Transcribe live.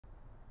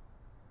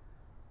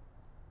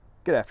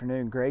Good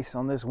afternoon, Grace.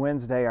 On this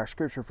Wednesday, our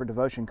scripture for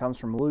devotion comes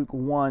from Luke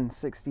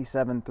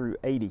 1:67 through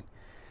 80.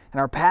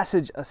 And our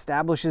passage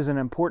establishes an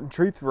important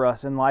truth for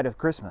us in light of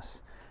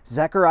Christmas.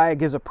 Zechariah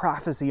gives a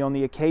prophecy on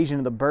the occasion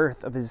of the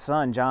birth of his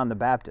son, John the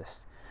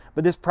Baptist.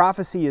 But this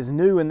prophecy is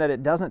new in that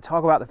it doesn't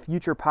talk about the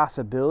future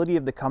possibility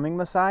of the coming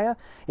Messiah.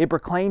 It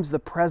proclaims the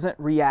present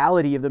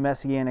reality of the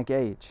Messianic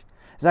age.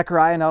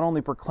 Zechariah not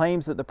only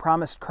proclaims that the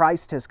promised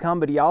Christ has come,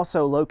 but he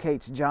also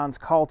locates John's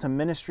call to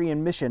ministry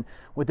and mission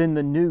within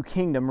the new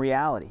kingdom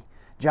reality.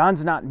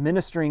 John's not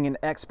ministering in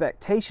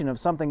expectation of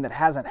something that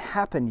hasn't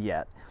happened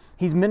yet.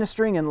 He's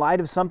ministering in light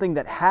of something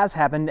that has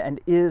happened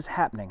and is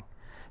happening.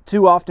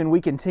 Too often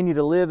we continue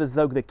to live as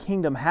though the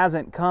kingdom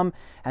hasn't come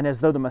and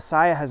as though the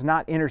Messiah has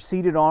not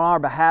interceded on our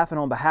behalf and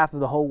on behalf of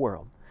the whole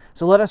world.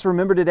 So let us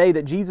remember today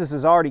that Jesus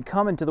has already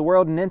come into the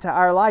world and into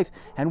our life,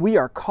 and we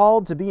are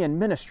called to be in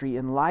ministry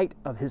in light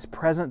of His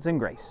presence and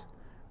grace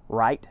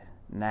right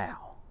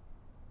now.